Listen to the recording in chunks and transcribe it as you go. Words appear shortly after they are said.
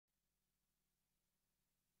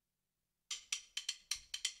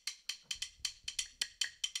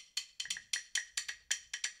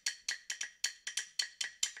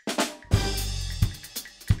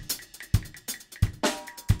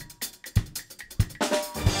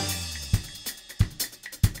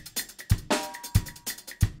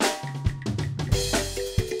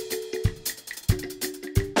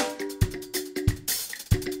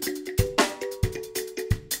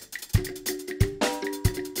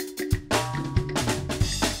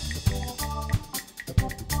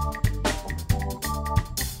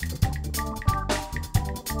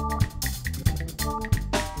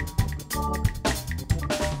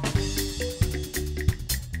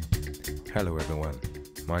Hello everyone,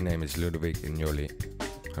 my name is Ludovic Ignoli,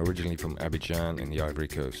 originally from Amégan in the Ivory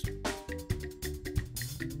Coast.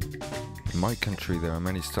 In my country there are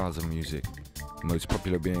many styles of music, the most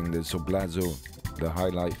popular being the soblazo, the high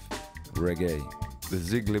life, reggae, the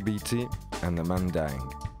ziglabiti and the mandang.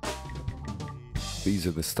 These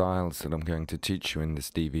are the styles that I'm going to teach you in this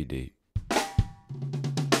DVD.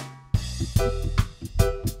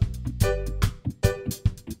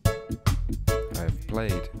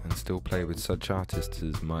 Played and still play with such artists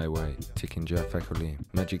as My Way, Tikinja Fakoly,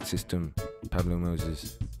 Magic System, Pablo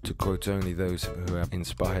Moses, to quote only those who have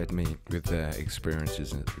inspired me with their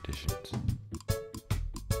experiences and traditions.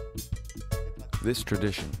 This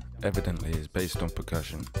tradition evidently is based on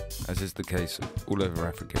percussion, as is the case all over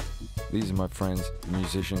Africa. These are my friends, the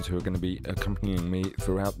musicians who are going to be accompanying me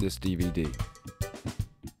throughout this DVD.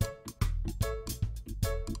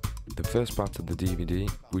 The first part of the DVD,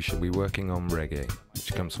 we shall be working on reggae,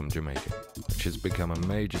 which comes from Jamaica, which has become a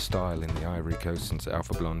major style in the Ivory Coast since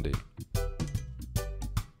Alpha Blondy.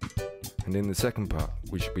 And in the second part,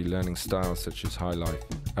 we shall be learning styles such as High Life,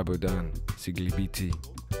 Abodan, Siglibiti,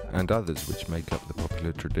 and others which make up the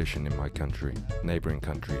popular tradition in my country, neighbouring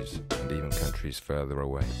countries, and even countries further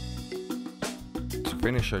away. To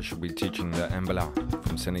finish, I shall be teaching the Mbala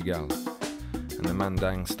from Senegal, and the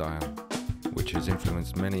Mandang style, which has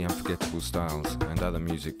influenced many unforgettable styles and other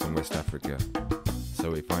music from West Africa.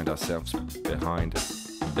 So we find ourselves behind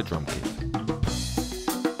the drum kit.